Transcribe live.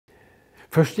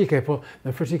Først gikk jeg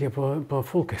på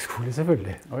folkehøyskole,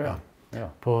 selvfølgelig. Ja. Ja.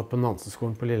 På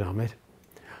Nansenskolen på Lillehammer.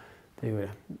 Det gjorde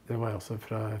jeg. Det var jeg også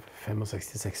fra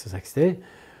 65-66,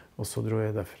 og så dro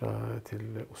jeg derfra til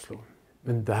Oslo.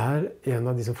 Men der, en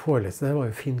av de som foreleste der var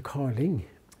jo Finn Karling.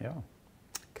 Ja.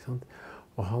 Ikke sant?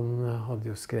 Og han hadde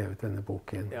jo skrevet denne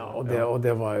boken. Ja, og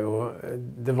det var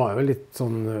jo litt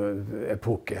sånn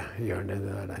epokehjørne,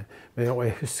 det der. Og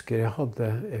jeg husker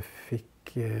jeg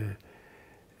fikk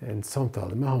en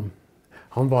samtale med ham.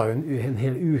 Han var jo en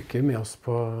hel uke med oss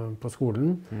på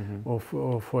skolen og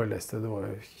foreleste. Det var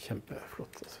jo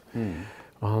kjempeflott. Altså.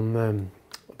 Og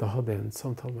da hadde jeg en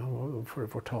samtale med ham og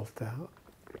fortalte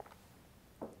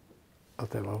at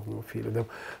jeg var homofil. Og det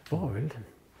var vel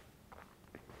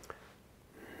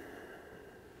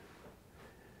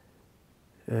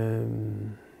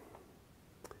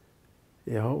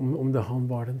ja, om han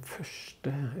var den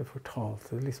første. Jeg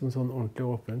fortalte det liksom sånn ordentlig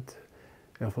åpent.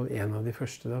 I hvert fall en av de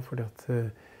første da, fordi at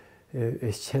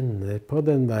jeg kjenner på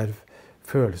den der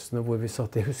følelsen hvor vi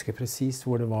satt. Jeg husker precis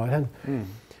hvor det var hen.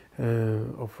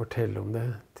 Og fortelle om det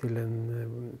til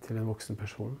en voksen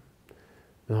person.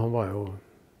 Men han var jo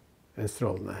en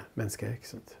strålende menneske, ikke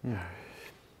sant?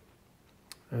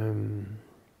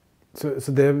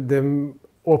 Så det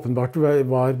åpenbart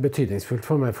var betydningsfullt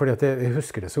for meg, fordi at jeg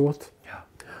husker det så godt. Ja.